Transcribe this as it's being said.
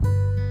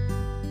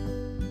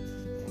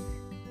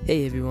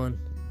Hey everyone,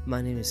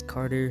 my name is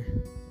Carter.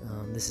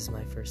 This is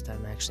my first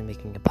time actually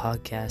making a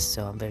podcast,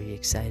 so I'm very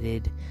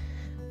excited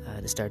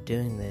to start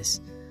doing this.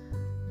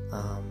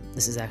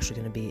 This is actually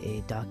going to be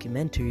a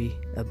documentary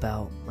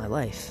about my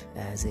life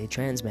as a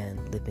trans man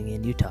living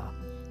in Utah.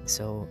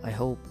 So I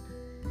hope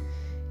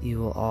you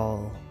will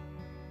all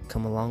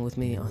come along with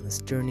me on this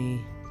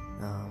journey.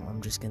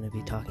 I'm just going to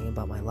be talking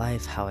about my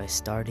life, how I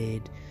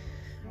started,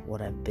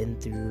 what I've been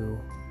through,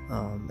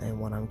 and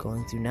what I'm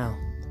going through now.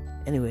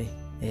 Anyway,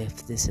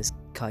 if this has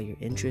caught your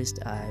interest,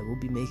 I will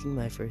be making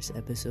my first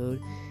episode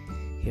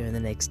here in the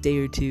next day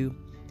or two.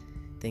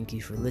 Thank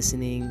you for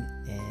listening,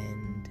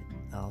 and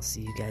I'll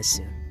see you guys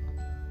soon.